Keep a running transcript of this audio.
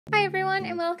Hi everyone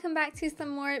and welcome back to some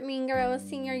more Mean Girls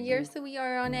Senior Year. So we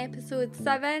are on episode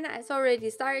 7. It's already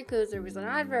started because there was an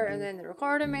advert and then the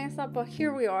recording messed up, but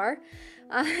here we are.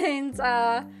 And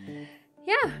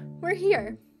yeah, we're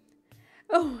here.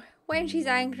 Oh, when she's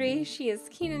angry, she is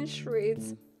keen and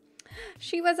shrewd.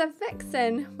 She was a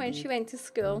vixen when she went to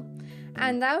school,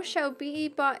 and thou shalt be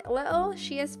but little,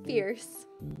 she is fierce.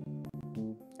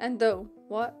 And though,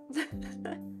 what?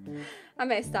 I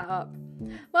messed that up.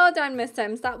 Well done, Miss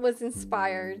Sims. That was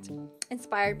inspired.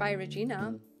 Inspired by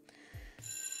Regina.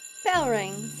 Bell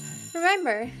rings.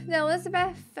 Remember, the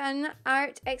Elizabethan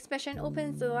Art Exhibition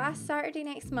opens the last Saturday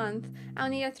next month. I'll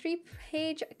need a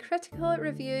 3-page critical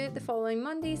review the following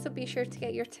Monday, so be sure to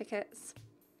get your tickets.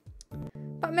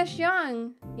 But Miss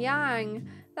Young,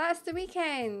 that's the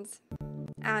weekend.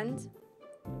 And?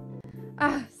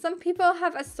 Some people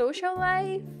have a social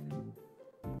life.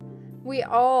 We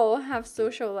all have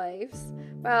social lives.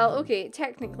 Well, okay,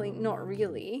 technically not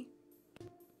really.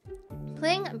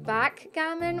 Playing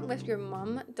backgammon with your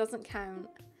mum doesn't count.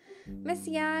 Miss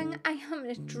Yang, I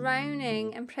am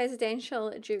drowning in presidential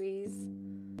duties.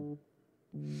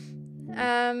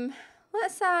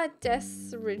 Let's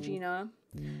diss Regina.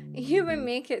 You would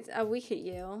make it a week at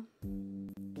Yale.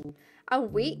 A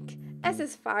week is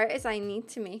as far as I need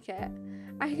to make it.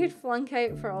 I could flunk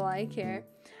out for all I care.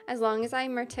 As long as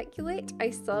I'm articulate, I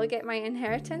still get my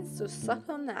inheritance, so suck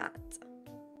on that.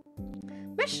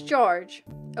 Miss George.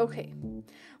 Okay.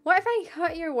 What if I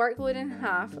cut your workload in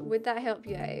half? Would that help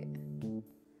you out?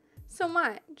 So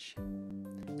much.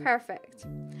 Perfect.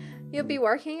 You'll be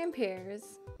working in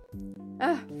pairs.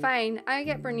 Fine. I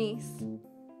get Bernice.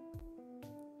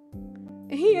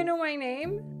 You know my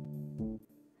name?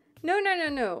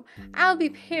 No. I'll be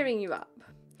pairing you up.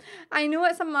 I know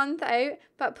it's a month out,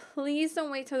 but please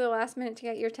don't wait till the last minute to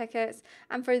get your tickets.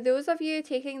 And for those of you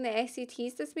taking the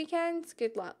SATs this weekend,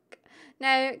 good luck.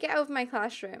 Now, get out of my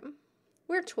classroom.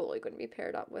 We're totally going to be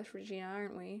paired up with Regina,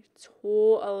 aren't we?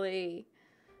 Totally.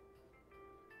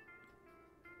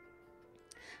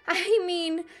 I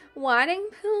mean, Wadding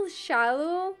Pool's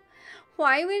shallow?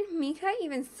 Why would Mika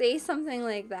even say something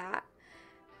like that?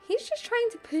 He's just trying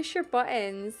to push your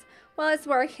buttons. Well, it's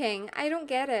working. I don't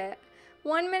get it.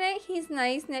 One minute he's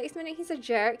nice, next minute he's a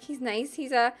jerk. He's nice,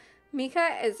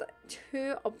 Mika is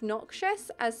too obnoxious,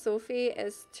 as Sophie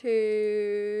is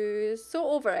too...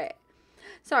 so over it.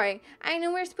 Sorry, I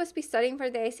know we're supposed to be studying for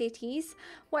the SATs.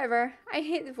 Whatever, I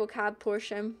hate the vocab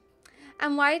portion.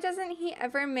 And why doesn't he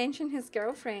ever mention his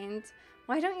girlfriend?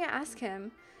 Why don't you ask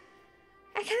him?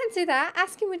 I can't do that.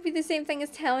 Asking would be the same thing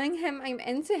as telling him I'm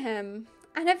into him.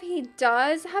 And if he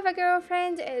does have a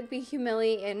girlfriend, it'd be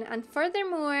humiliating. And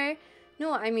furthermore...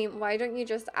 No, I mean, why don't you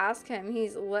just ask him?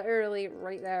 He's literally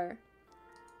right there.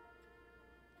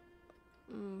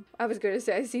 I was going to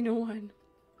say I see no one.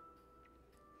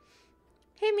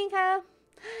 Hey, Mika.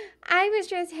 I was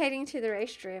just heading to the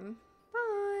restroom.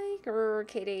 Bye, grrr,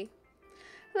 Katie.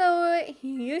 Hello,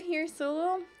 you here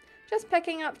solo? Just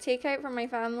picking up takeout for my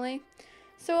family.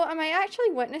 So, am I actually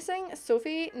witnessing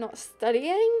Sophie not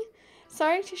studying?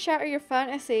 Sorry to shatter your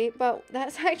fantasy, but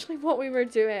that's actually what we were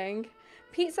doing.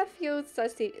 Pizza field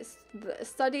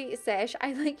study sesh.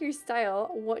 I like your style.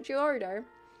 What'd you order?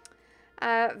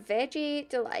 Veggie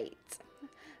delight.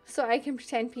 So I can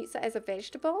pretend pizza is a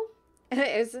vegetable?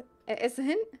 It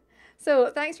isn't. So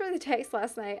thanks for the text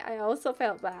last night. I also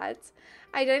felt bad.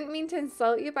 I didn't mean to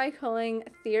insult you by calling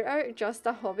theatre just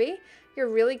a hobby. You're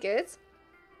really good.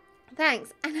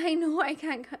 Thanks. And I know I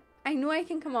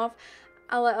can come off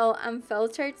a little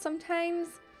unfiltered sometimes.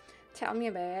 Tell me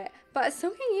about it. But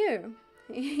so can you.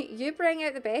 You bring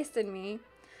out the best in me.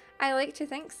 I like to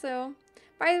think so.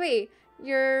 By the way,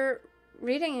 you're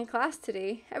reading in class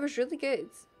today. It was really good.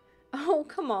 Oh,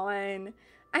 come on.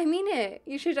 I mean it.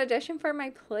 You should audition for my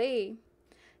play.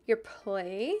 Your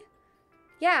play?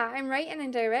 Yeah, I'm writing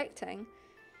and directing.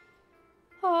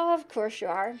 Oh, of course you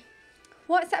are.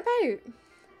 What's it about?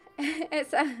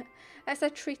 It's a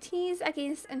treatise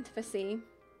against intimacy.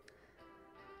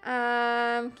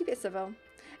 Keep it civil.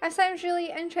 It sounds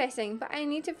really interesting, but I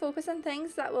need to focus on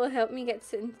things that will help me get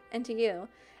into Yale.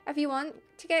 If you want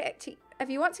to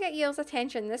get Yale's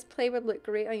attention, this play would look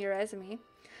great on your resume.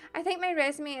 I think my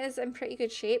resume is in pretty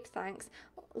good shape, thanks.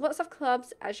 Lots of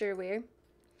clubs, as you're aware.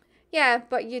 Yeah,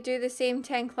 but you do the same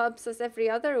 10 clubs as every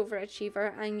other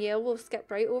overachiever, and Yale will skip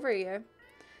right over you.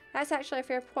 That's actually a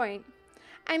fair point.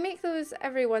 I make those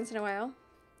every once in a while.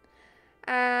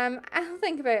 I'll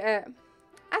think about it.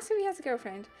 Ask if he has a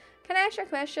girlfriend. Can I ask you a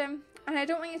question? And I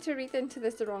don't want you to read into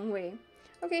this the wrong way.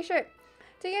 Okay, sure.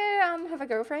 Do you have a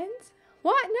girlfriend?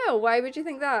 What? No, why would you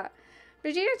think that?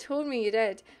 Regina told me you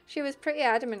did. She was pretty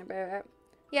adamant about it.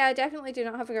 Yeah, I definitely do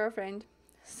not have a girlfriend.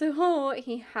 So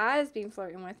he has been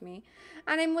flirting with me.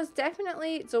 And I most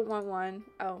definitely don't want one.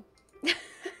 Oh.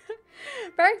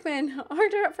 Bergman.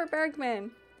 Order up for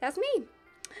Bergman. That's me.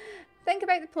 Think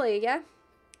about the play, yeah?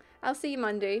 I'll see you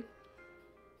Monday.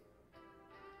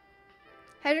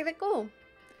 How did it go?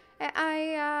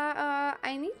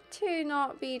 I need to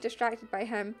not be distracted by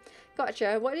him.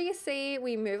 Gotcha. What do you say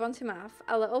we move on to math?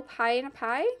 A little pie in a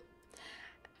pie?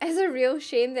 It's a real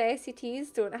shame the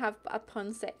SATs don't have a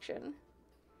pun section.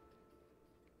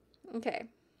 Okay.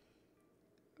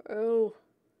 Oh.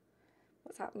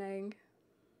 What's happening?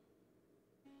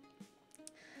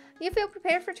 You feel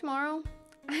prepared for tomorrow?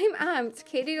 I'm amped.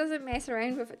 Katie doesn't mess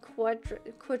around with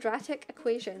quadratic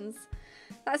equations.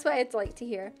 That's what I'd like to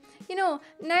hear. You know,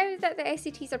 now that the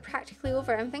SATs are practically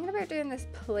over, I'm thinking about doing this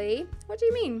play. What do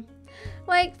you mean?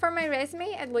 Like, for my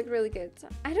resume, it'd look really good.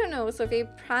 I don't know, Sophie,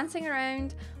 prancing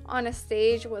around on a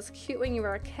stage was cute when you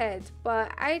were a kid,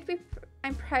 but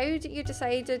I'm proud you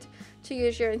decided to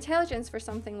use your intelligence for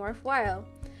something worthwhile.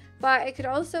 But it could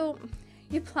also,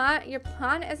 your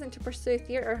plan isn't to pursue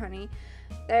theatre, honey.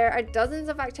 There are dozens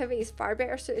of activities far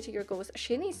better suited to your goals.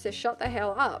 She needs to shut the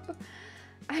hell up.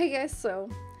 I guess so.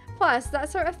 Plus, that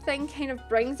sort of thing kind of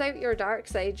brings out your dark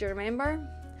side, do you remember?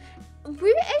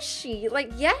 Where is she?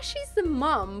 Like, yeah, she's the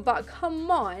mum, but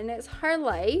come on, it's her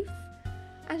life.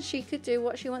 And she could do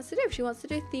what she wants to do. If she wants to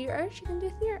do theatre, she can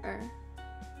do theatre.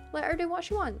 Let her do what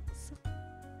she wants.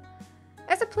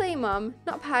 It's a play, mum,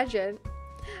 not a pageant.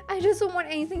 I just don't want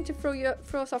anything to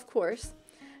throw us off course.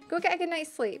 Go get a good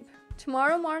night's sleep.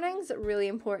 Tomorrow morning's really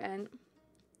important.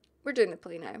 We're doing the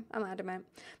play now, I'm adamant.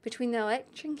 Between the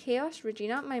election chaos,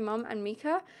 Regina, my mum, and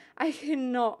Mika, I could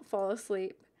not fall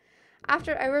asleep.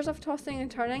 After hours of tossing and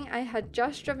turning, I had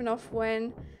just driven off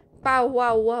when... Bow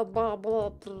wow wow blah blah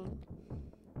blah.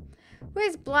 Who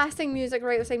is blasting music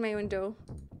right outside my window?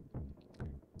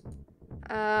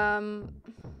 Mum?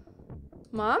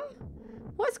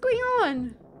 What's going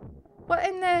on? What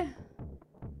in the...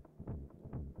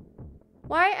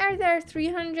 Why are there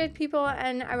 300 people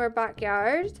in our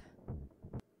backyard?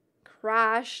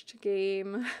 Crashed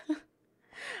game.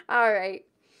 Alright.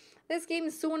 This game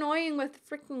is so annoying with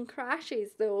freaking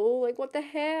crashes though. Like, what the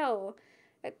hell?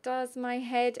 It does my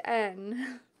head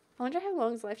in. I wonder how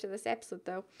long is left of this episode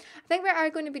though. I think we are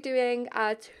going to be doing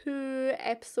 2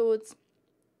 episodes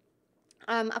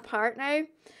apart now.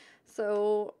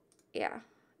 So, yeah.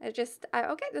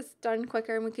 I'll get this done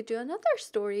quicker and we could do another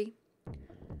story.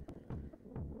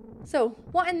 So,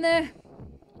 what in the...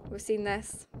 We've seen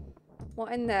this.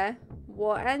 What in the...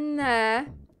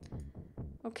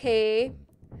 Okay.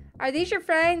 Are these your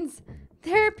friends?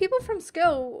 They're people from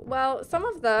school. Well, some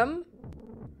of them.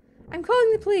 I'm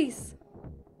calling the police.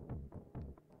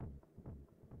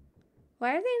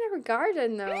 Why are they in our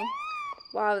garden, though?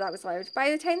 Wow, that was loud. By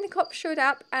the time the cops showed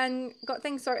up and got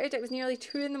things sorted, it was nearly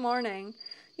 2 in the morning.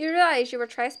 You realise you were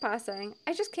trespassing.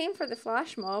 I just came for the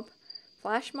flash mob.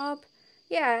 Flash mob?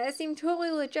 Yeah, it seemed totally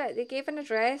legit. They gave an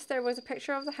address, there was a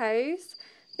picture of the house.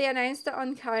 They announced it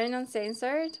on Karen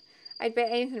Uncensored. I'd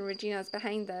bet anything Regina's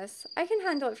behind this. I can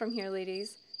handle it from here,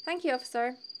 ladies. Thank you,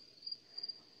 officer.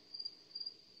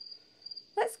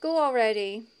 Let's go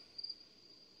already.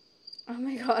 Oh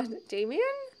my god, Damien?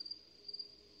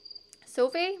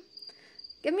 Sophie?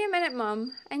 Give me a minute,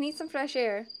 Mum. I need some fresh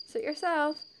air. Suit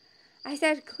yourself. I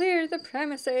said clear the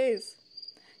premises.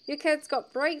 You kids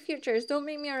got bright futures. Don't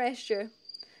make me arrest you.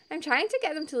 I'm trying to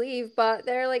get them to leave, but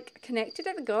they're like connected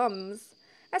at the gums.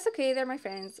 It's okay, they're my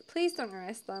friends. Please don't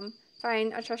arrest them.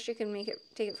 Fine, I trust you can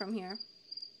take it from here.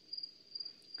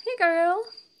 Hey girl.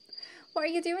 What are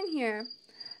you doing here?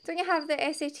 Don't you have the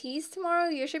SATs tomorrow?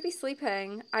 You should be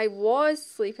sleeping. I was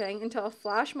sleeping until a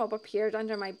flash mob appeared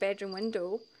under my bedroom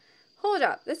window. Hold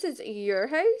up, this is your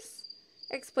house?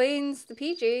 Explains the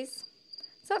PJs.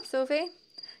 What's up, Sophie?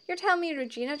 You're telling me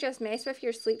Regina just messed with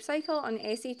your sleep cycle on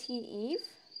SAT Eve?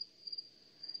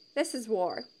 This is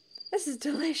war. This is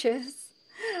delicious.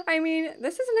 I mean,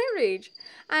 this is an outrage.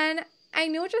 And I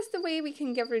know just the way we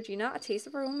can give Regina a taste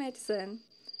of her own medicine.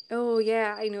 Oh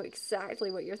yeah, I know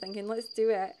exactly what you're thinking. Let's do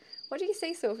it. What do you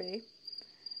say, Sophie?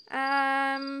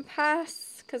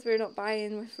 Pass, because we're not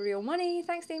buying with real money.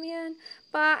 Thanks, Damien.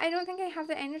 But I don't think I have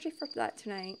the energy for that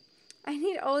tonight. I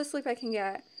need all the sleep I can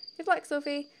get. Good luck,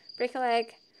 Sophie. Break a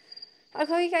leg. I'll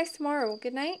call you guys tomorrow.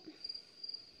 Good night.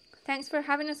 Thanks for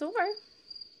having us over.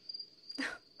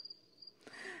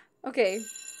 Okay.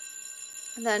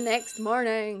 The next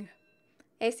morning.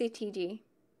 SATG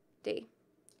day.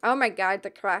 Oh my god,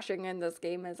 the crashing in this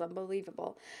game is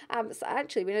unbelievable. So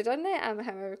actually, when I done it, how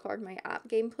I record my app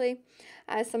gameplay,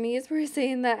 some of you were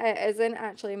saying that it isn't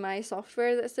actually my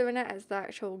software that's doing it, it's the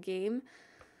actual game.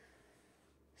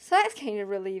 So that's kind of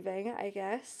relieving, I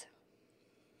guess.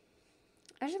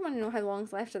 I just want to know how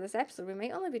long's left of this episode. We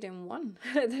might only be doing one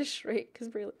at this rate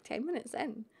because we're like 10 minutes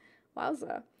in.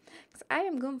 Wowza. Because I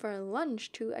am going for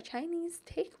lunch to a Chinese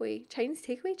takeaway.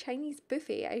 Chinese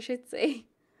buffet, I should say.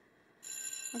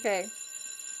 Okay.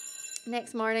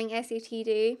 Next morning, SAT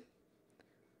day.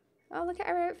 Oh, look at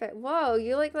our outfit. Whoa,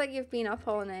 you look like you've been up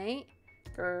all night.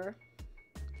 Grr.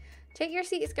 Take your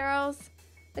seats, girls.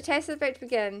 The test is about to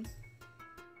begin.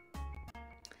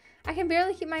 I can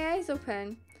barely keep my eyes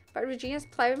open, but Regina's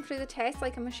plowing through the test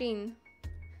like a machine.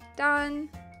 Done.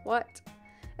 What?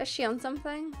 Is she on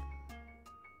something?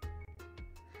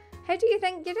 How do you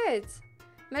think you did?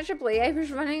 Miserably. I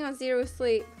was running on 0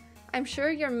 sleep. I'm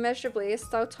sure your miserably is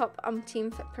still top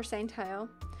umpteenth percentile.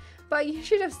 But you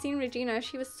should have seen Regina.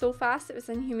 She was so fast it was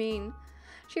inhumane.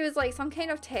 She was like some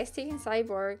kind of test-taking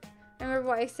cyborg. Remember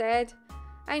what I said?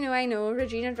 I know.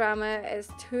 Regina drama is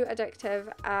too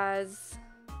addictive as...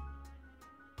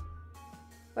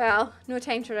 Well, no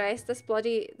time to rest. This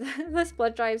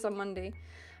blood drive's on Monday.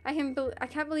 I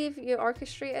can't believe you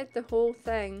orchestrated the whole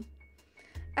thing.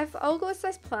 If all goes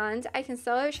as planned, I can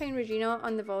still outshine Regina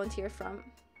on the volunteer front.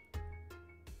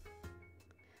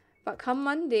 But come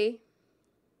Monday,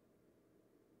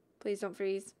 please don't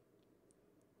freeze.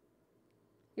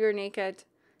 You're naked.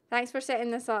 Thanks for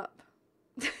setting this up.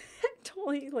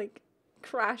 Totally like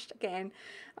crashed again.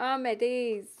 Oh my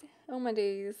days. Oh my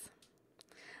days.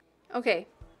 Okay.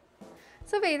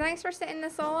 Sofee, thanks for setting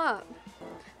this all up.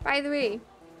 By the way,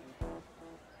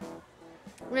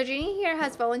 Regina here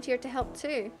has volunteered to help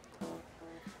too.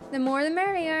 The more the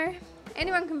merrier.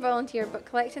 Anyone can volunteer, but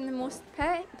collecting the most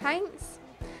pints?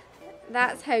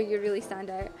 That's how you really stand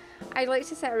out. I'd like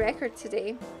to set a record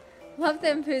today. Love the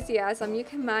enthusiasm. You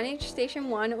can manage station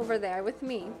 1 over there with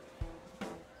me.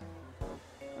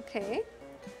 Okay.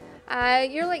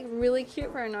 You're like really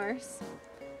cute for a nurse.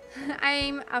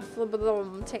 I'm a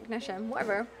phlebotom technician.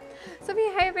 Whatever.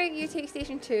 Sofee, how about you take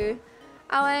station 2?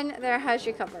 Alan there has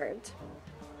you covered.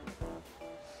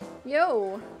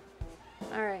 Yo.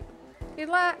 Alright. Good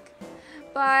luck.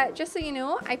 But just so you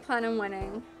know, I plan on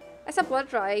winning. It's a blood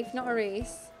drive, not a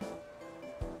race.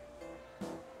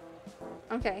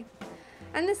 Okay.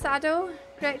 In the saddle,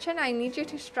 Gretchen, I need you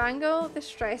to strangle the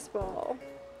stress ball.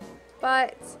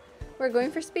 But we're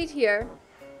going for speed here.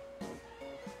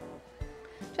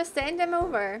 Just send him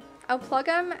over. I'll plug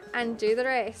him and do the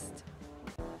rest.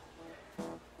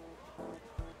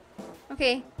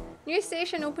 Okay. New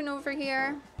station open over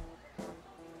here.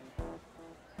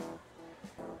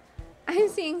 I'm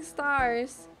seeing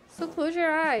stars. So close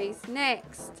your eyes.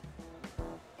 Next.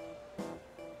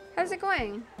 How's it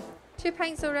going? 2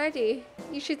 pints already.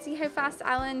 You should see how fast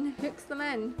Alan hooks them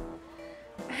in.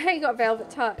 I got velvet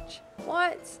touch.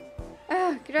 What?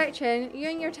 Ugh, Gretchen, you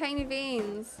and your tiny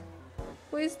veins.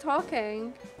 Who's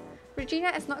talking?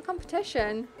 Regina, it's not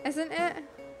competition, isn't it?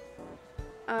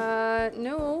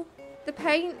 No. The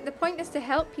point is to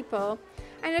help people.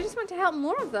 And I just want to help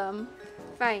more of them.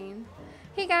 Fine.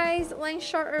 Hey guys, line's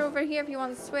shorter over here if you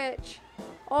want to switch.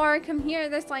 Or come here,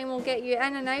 this line will get you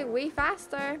in and out way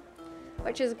faster.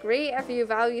 Which is great if you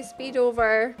value speed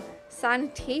over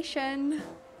sanitation.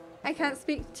 I can't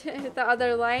speak to the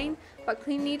other line, but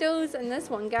clean needles and this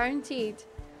one guaranteed.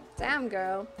 Damn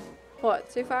girl.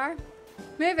 What, too far?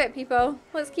 Move it people,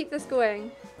 let's keep this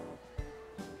going.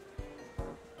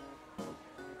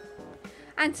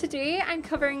 And today I'm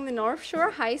covering the North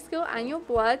Shore High School annual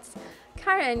bloods.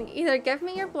 Karen, either give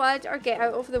me your blood or get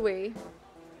out of the way.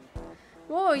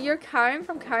 Whoa, you're Karen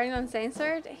from Karen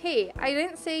Uncensored? Hey, I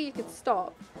didn't say you could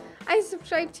stop. I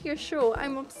subscribed to your show,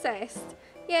 I'm obsessed.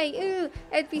 Yay, ooh,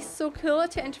 it'd be so cool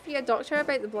to interview a doctor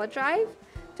about the blood drive.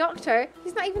 Doctor?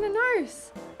 He's not even a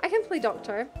nurse. I can play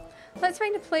doctor. Let's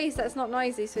find a place that's not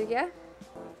noisy, so yeah?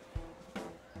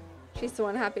 She's so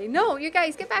unhappy. No, you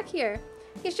guys, get back here.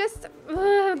 He's just...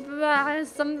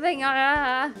 something...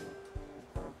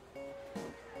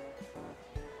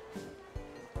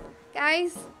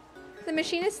 Guys, the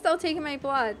machine is still taking my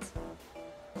blood.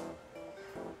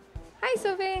 Hi,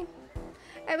 Sofee.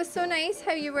 It was so nice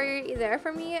how you were there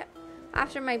for me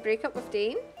after my breakup with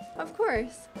Dane. Of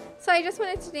course. So I just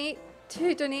wanted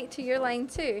to donate to your line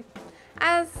too,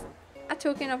 as a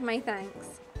token of my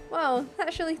thanks. Well,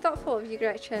 that's really thoughtful of you,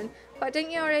 Gretchen. But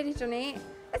didn't you already donate?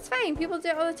 It's fine. People do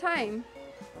it all the time.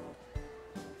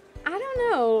 I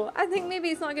don't know. I think maybe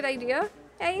it's not a good idea.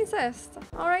 I insist.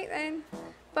 Alright then.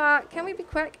 But can we be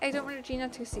quick? I don't want Regina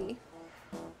to see.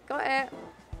 got it.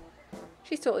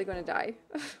 She's totally gonna die.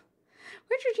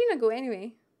 Where'd Regina go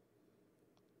anyway?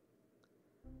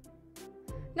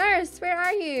 Nurse, where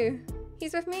are you?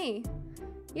 He's with me.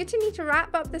 You two need to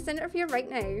wrap up this interview right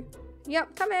now.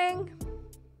 Yep, coming.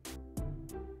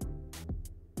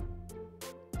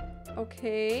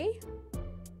 Okay.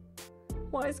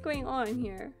 What is going on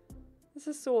here? This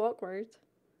is so awkward.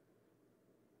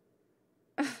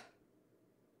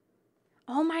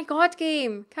 Oh my god,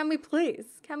 game. Can we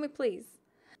please? Can we please?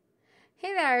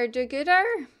 Hey there, do-gooder.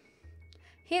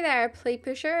 Hey there, play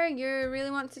pusher. You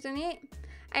really want to donate?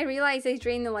 I realise I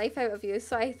drained the life out of you,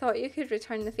 so I thought you could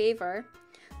return the favour.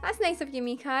 That's nice of you,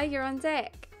 Mika. You're on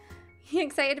deck. You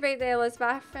excited about the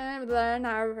Elizabeth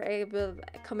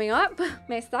coming up?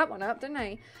 Messed that one up, didn't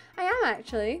I? I am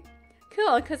actually.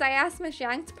 Cool, because I asked Miss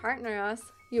Yang to partner us.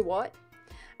 You what?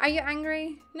 Are you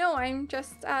angry? No, I'm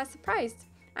just surprised.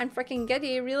 And freaking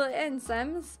giddy. Reel it in,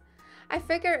 Sims. I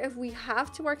figure if we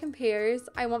have to work in pairs,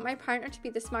 I want my partner to be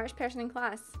the smartest person in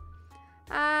class.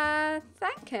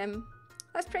 Thank him.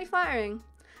 That's pretty flattering.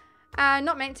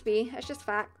 Not meant to be. It's just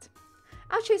fact.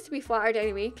 I'll choose to be flattered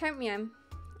anyway. Count me in.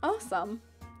 Awesome.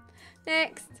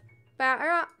 Next. Batter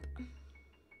up.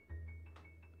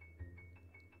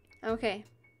 Okay.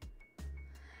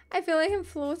 I feel like I'm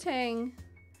floating.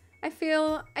 I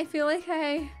feel like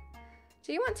I...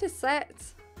 Do you want to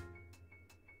sit?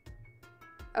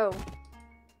 Oh.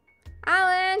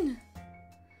 Alan!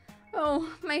 Oh,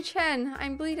 my chin.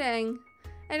 I'm bleeding.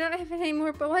 I don't have any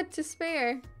more blood to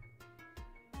spare.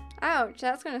 Ouch,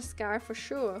 that's gonna scar for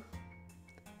sure.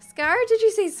 Scar? Did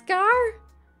you say scar?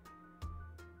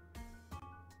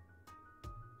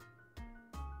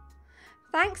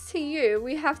 Thanks to you,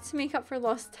 we have to make up for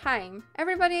lost time.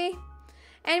 Everybody,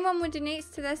 anyone who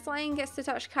donates to this line gets to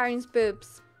touch Karen's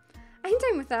boobs. I'm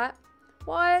down with that.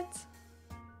 What?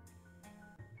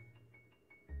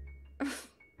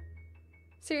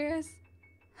 Serious?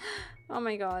 Oh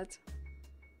my god.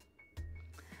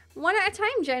 One at a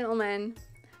time, gentlemen.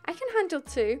 I can handle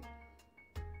two.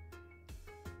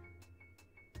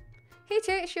 Hey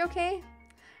Toots, you okay?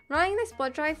 Running this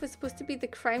blood drive was supposed to be the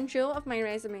crown jewel of my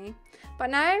resume. But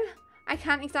now, I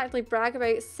can't exactly brag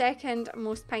about second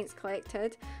most pints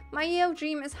collected. My Yale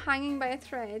dream is hanging by a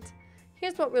thread.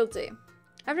 Here's what we'll do.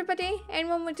 Everybody,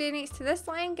 anyone who donates to this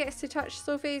line gets to touch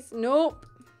Sophie's... Nope.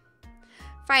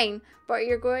 Fine, but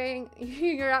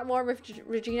you're at war with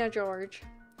Regina George.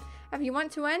 If you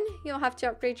want to win, you'll have to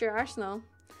upgrade your arsenal.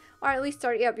 Or at least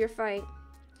dirty up your fight.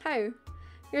 How?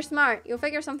 You're smart, you'll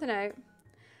figure something out.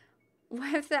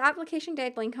 With the application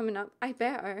deadline coming up, I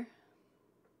better.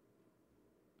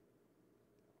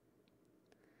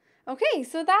 Okay,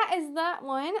 so that is that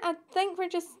one. I think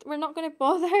we're not going to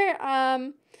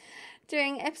bother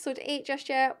doing episode 8 just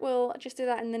yet. We'll just do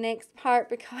that in the next part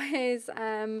because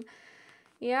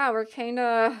yeah, we're kind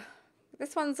of...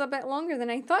 This one's a bit longer than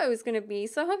I thought it was going to be.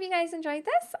 So I hope you guys enjoyed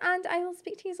this, and I will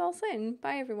speak to you all soon.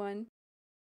 Bye, everyone.